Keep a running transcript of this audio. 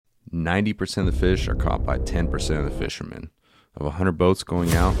90% of the fish are caught by 10% of the fishermen. Of 100 boats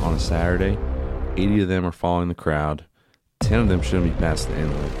going out on a Saturday, 80 of them are following the crowd, 10 of them shouldn't be past the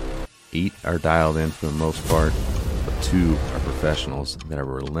inlet, 8 are dialed in for the most part, but 2 are professionals that are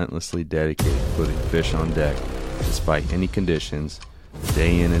relentlessly dedicated to putting fish on deck despite any conditions,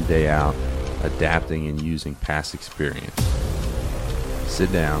 day in and day out, adapting and using past experience.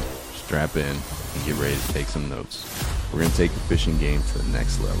 Sit down, strap in, and get ready to take some notes. We're going to take the fishing game to the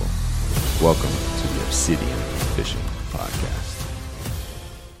next level. Welcome to the Obsidian Fishing Podcast.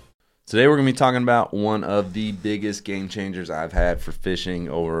 Today we're going to be talking about one of the biggest game changers I've had for fishing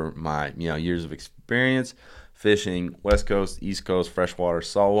over my years of experience, fishing West Coast, East Coast, freshwater,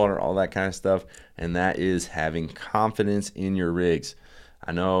 saltwater, all that kind of stuff, and that is having confidence in your rigs.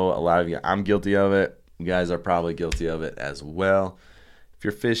 I know a lot of you, I'm guilty of it. You guys are probably guilty of it as well. If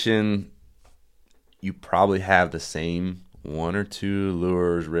you're fishing, you probably have the same 1 or 2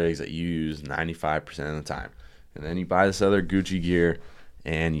 lures, rigs that you use 95% of the time. And then you buy this other Gucci gear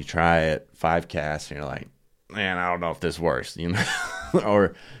and you try it 5 casts and you're like, man, I don't know if this works,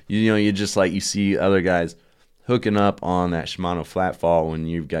 or you just like, you see other guys hooking up on that Shimano flat fall when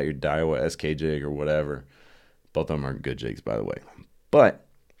you've got your Daiwa SK jig or whatever. Both of them are good jigs, by the way. But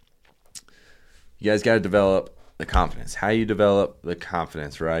you guys got to develop the confidence. How you develop the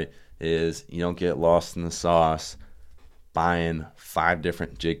confidence, right, is you don't get lost in the sauce buying 5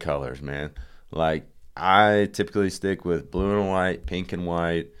 different jig colors, man. Like, I typically stick with blue and white, pink and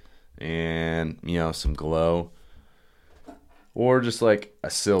white, and, some glow. Or just like a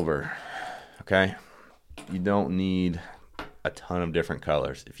silver, okay? You don't need a ton of different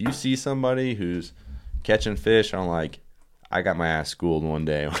colors. If you see somebody who's catching fish on, like, I got my ass schooled one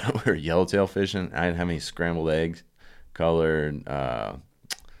day when we were yellowtail fishing. I didn't have any scrambled eggs colored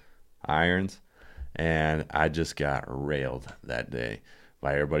irons, and I just got railed that day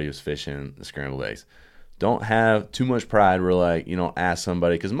by everybody who was fishing the scrambled eggs. Don't have too much pride where, like, ask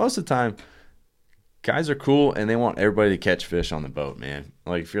somebody, because most of the time guys are cool and they want everybody to catch fish on the boat, man.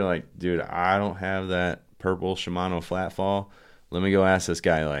 Like, if you're like, dude, I don't have that purple Shimano flat fall, let me go ask this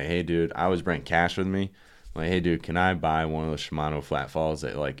guy, like, hey dude, I always bring cash with me. Like, hey dude, can I buy one of those Shimano flat falls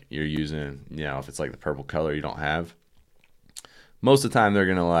that, like, you're using, if it's like the purple color you don't have? Most of the time they're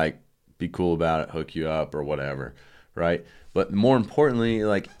gonna, like, be cool about it, hook you up or whatever, right? But more importantly,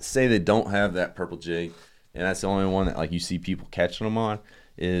 like, say they don't have that purple jig and that's the only one that, like, you see people catching them on,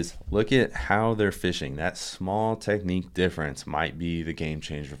 is look at how they're fishing. That small technique difference might be the game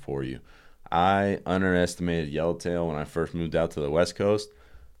changer for you. I underestimated yellowtail when I first moved out to the West Coast.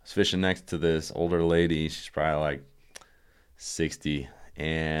 I was fishing next to this older lady. She's probably like 60,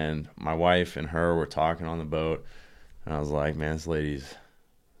 and my wife and her were talking on the boat, and I was like, man, this lady's,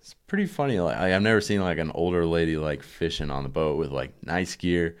 it's pretty funny. Like, I've never seen, like, an older lady, like, fishing on the boat with, like, nice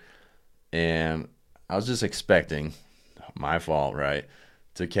gear, and I was just expecting, my fault, right,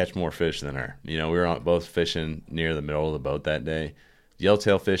 to catch more fish than her. We were both fishing near the middle of the boat that day,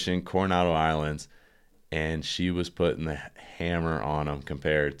 yellowtail fishing, Coronado Islands, and she was putting the hammer on them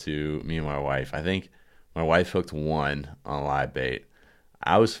compared to me and my wife. I think my wife hooked 1 on live bait.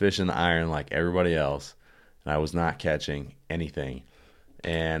 I was fishing the iron like everybody else, and I was not catching anything.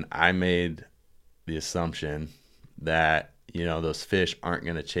 And I made the assumption that, those fish aren't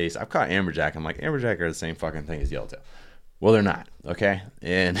going to chase. I've caught amberjack. I'm like, amberjack are the same fucking thing as yellowtail. Well, they're not, okay?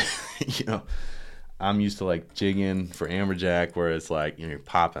 And, I'm used to, like, jigging for amberjack where it's like, you're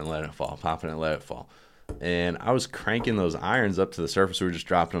popping and letting it fall, popping and let it fall. And I was cranking those irons up to the surface. We were just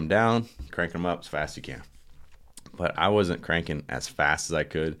dropping them down, cranking them up as fast as you can. But I wasn't cranking as fast as I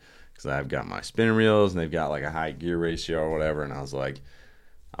could because I've got my spinning reels and they've got, like, a high gear ratio or whatever. And I was like,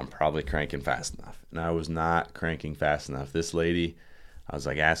 I'm probably cranking fast enough. And I was not cranking fast enough. This lady, I was,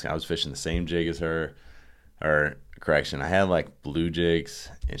 like, asking. I was fishing the same jig as her. Or, correction, I had, like, blue jigs,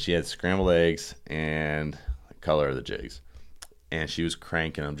 and she had scrambled eggs and the color of the jigs. And she was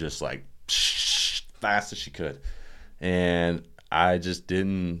cranking them just, like, fast as she could. And I just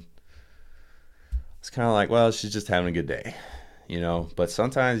didn't. It's kind of like, well, she's just having a good day, But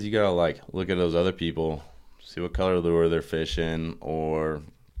sometimes you gotta, like, look at those other people, see what color lure they're fishing, or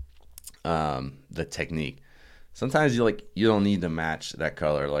the technique. Sometimes you don't need to match that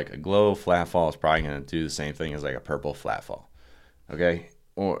color. Like, a glow flat fall is probably gonna do the same thing as, like, a purple flat fall, okay?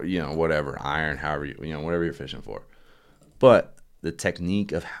 Or whatever, iron, however whatever you're fishing for. But the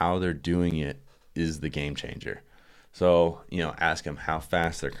technique of how they're doing it is the game changer. So, ask them how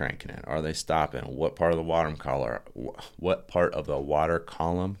fast they're cranking it. Are they stopping? What part of the water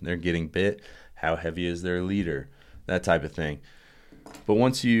column they're getting bit? How heavy is their leader? That type of thing. But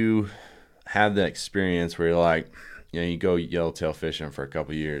once you have that experience where you're like, you go yellowtail fishing for a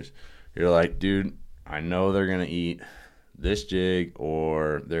couple years. You're like, dude, I know they're going to eat this jig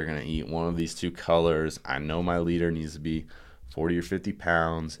or they're going to eat one of these two colors. I know my leader needs to be 40 or 50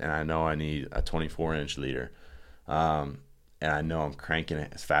 pounds, and I know I need a 24-inch leader. And I know I'm cranking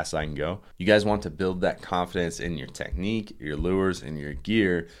it as fast as I can go. You guys want to build that confidence in your technique, your lures, and your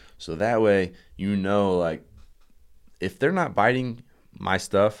gear, so that way you know, like, if they're not biting my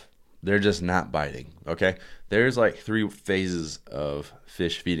stuff, they're just not biting, okay? There's like 3 phases of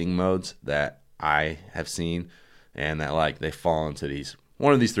fish feeding modes that I have seen, and that like they fall into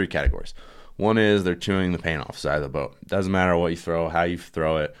one of these 3 categories. One is they're chewing the paint off the side of the boat. Doesn't matter what you throw, how you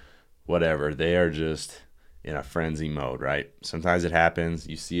throw it, whatever. They are just in a frenzy mode, right? Sometimes it happens.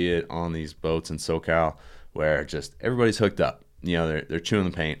 You see it on these boats in SoCal where just everybody's hooked up. They're chewing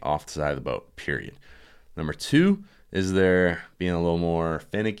the paint off the side of the boat, period. Number 2 is they're being a little more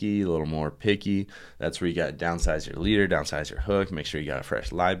finicky, a little more picky. That's where you got to downsize your leader, downsize your hook, make sure you got a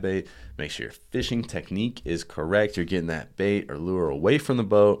fresh live bait, make sure your fishing technique is correct. You're getting that bait or lure away from the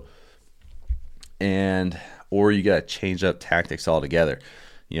boat, or you got to change up tactics altogether.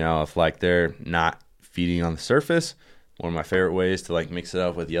 If like they're not feeding on the surface, one of my favorite ways to like mix it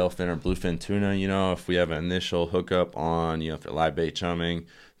up with yellowfin or bluefin tuna, if we have an initial hookup on, if they're live bait chumming,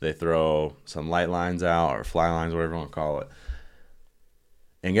 they throw some light lines out or fly lines, whatever you want to call it.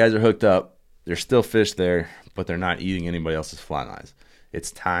 And guys are hooked up. There's still fish there, but they're not eating anybody else's fly lines. It's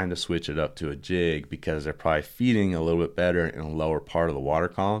time to switch it up to a jig because they're probably feeding a little bit better in a lower part of the water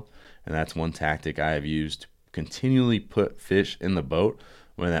column. And that's one tactic I have used to continually put fish in the boat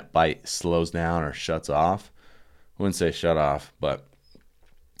when that bite slows down or shuts off. I wouldn't say shut off, but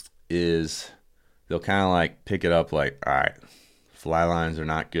they'll kind of like pick it up like, all right, fly lines are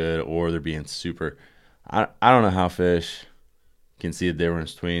not good, or they're being super. I don't know how fish can see the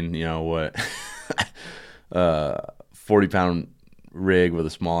difference between, what 40-pound rig with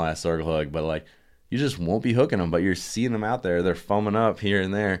a small ass circle hook, but like you just won't be hooking them, but you're seeing them out there. They're foaming up here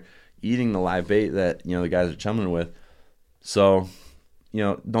and there, eating the live bait that, the guys are chumming with. So,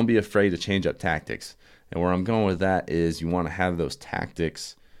 don't be afraid to change up tactics. And where I'm going with that is you want to have those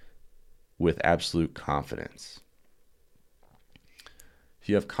tactics with absolute confidence. If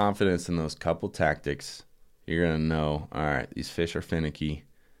you have confidence in those couple tactics, you're going to know, all right, these fish are finicky,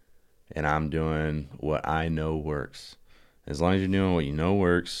 and I'm doing what I know works. As long as you're doing what you know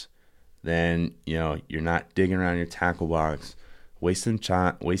works, then, you're not digging around your tackle box, wasting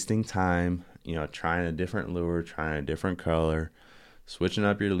time, trying a different lure, trying a different color, switching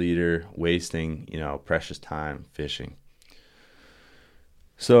up your leader, wasting, precious time fishing.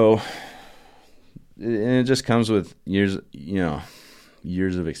 So, and it just comes with years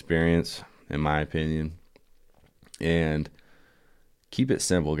of experience, in my opinion. And keep it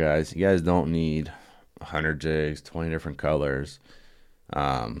simple, guys. You guys don't need 100 jigs, 20 different colors.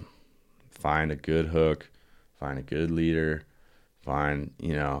 Find a good hook, find a good leader, find,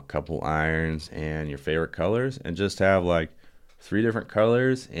 a couple irons and your favorite colors, and just have like 3 different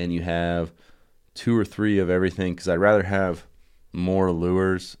colors, and you have 2 or 3 of everything, because I'd rather have more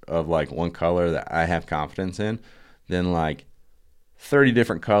lures of like one color that I have confidence in than like 30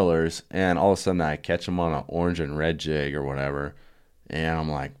 different colors, and all of a sudden I catch them on an orange and red jig or whatever, and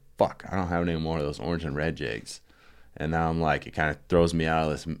I'm like, fuck, I don't have any more of those orange and red jigs. And now I'm like, it kind of throws me out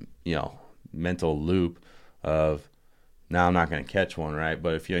of this, mental loop of, now I'm not going to catch one, right?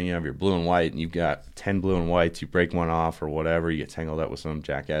 But if you have your blue and white and you've got 10 blue and whites, you break one off or whatever, you get tangled up with some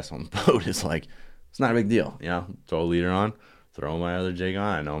jackass on the boat, it's like, it's not a big deal. Throw a leader on, throw my other jig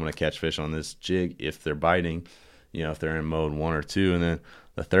on. I know I'm going to catch fish on this jig if they're biting, if they're in mode 1 or 2. And then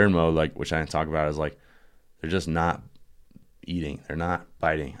the third mode, like, which I didn't talk about, is like, they're just not eating. They're not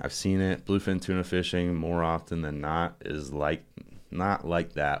biting. I've seen it. Bluefin tuna fishing more often than not is like, not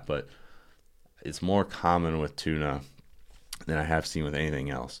like that, but it's more common with tuna than I have seen with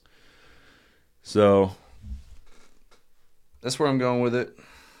anything else. So that's where I'm going with it.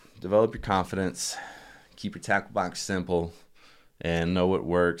 Develop your confidence, keep your tackle box simple, and know what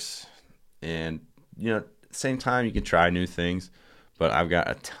works. And at the same time, you can try new things, but I've got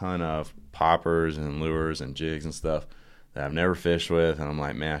a ton of poppers and lures and jigs and stuff that I've never fished with, and I'm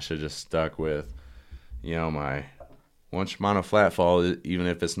like, man, I should have just stuck with my one Shimano flat fall, even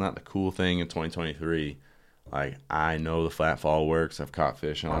if it's not the cool thing in 2023. Like, I know the flat fall works. I've caught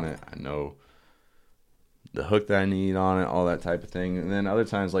fish on it. I know the hook that I need on it, all that type of thing. And then other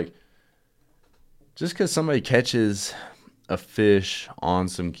times, like, just because somebody catches a fish on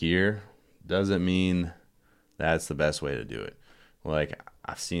some gear doesn't mean that's the best way to do it. Like,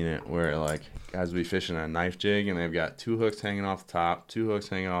 I've seen it where, like, guys will be fishing a knife jig, and they've got 2 hooks hanging off the top, 2 hooks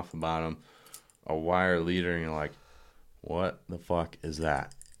hanging off the bottom, a wire leader, and you're like, what the fuck is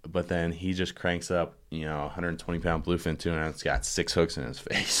that? But then he just cranks up, 120-pound bluefin tuna, and it's got 6 hooks in his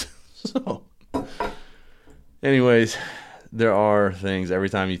face. So, anyways, there are things every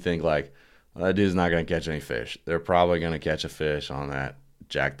time you think like, well, that dude's not going to catch any fish. They're probably going to catch a fish on that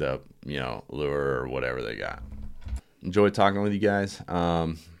jacked up, lure or whatever they got. Enjoy talking with you guys.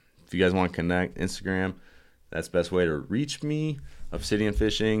 If you guys want to connect, Instagram, that's the best way to reach me. Obsidian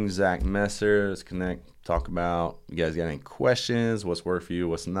Fishing, Zach Messer. Let's connect, talk about, you guys got any questions, what's worked for you,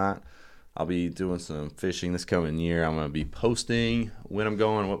 what's not. I'll be doing some fishing this coming year. I'm going to be posting when I'm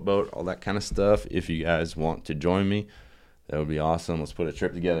going, what boat, all that kind of stuff. If you guys want to join me, that would be awesome. Let's put a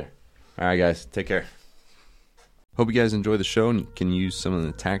trip together. All right, guys, take care. Hope you guys enjoy the show and can use some of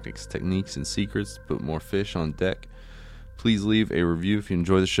the tactics, techniques, and secrets to put more fish on deck. Please leave a review if you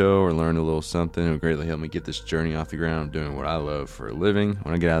enjoy the show or learned a little something. It would greatly help me get this journey off the ground, doing what I love for a living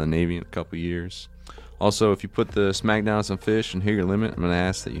when I get out of the Navy in a couple years. Also, if you put the smack down on some fish and hit your limit, I'm going to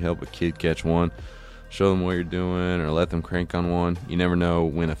ask that you help a kid catch one. Show them what you're doing or let them crank on one. You never know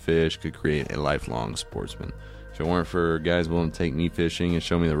when a fish could create a lifelong sportsman. If it weren't for guys willing to take me fishing and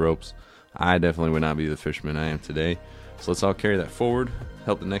show me the ropes, I definitely would not be the fisherman I am today. So let's all carry that forward,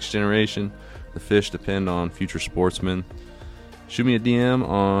 help the next generation. The fish depend on future sportsmen. Shoot me a DM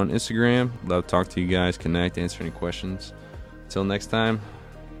on Instagram. Love to talk to you guys, connect, answer any questions. Until next time,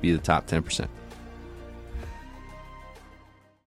 be the top 10%.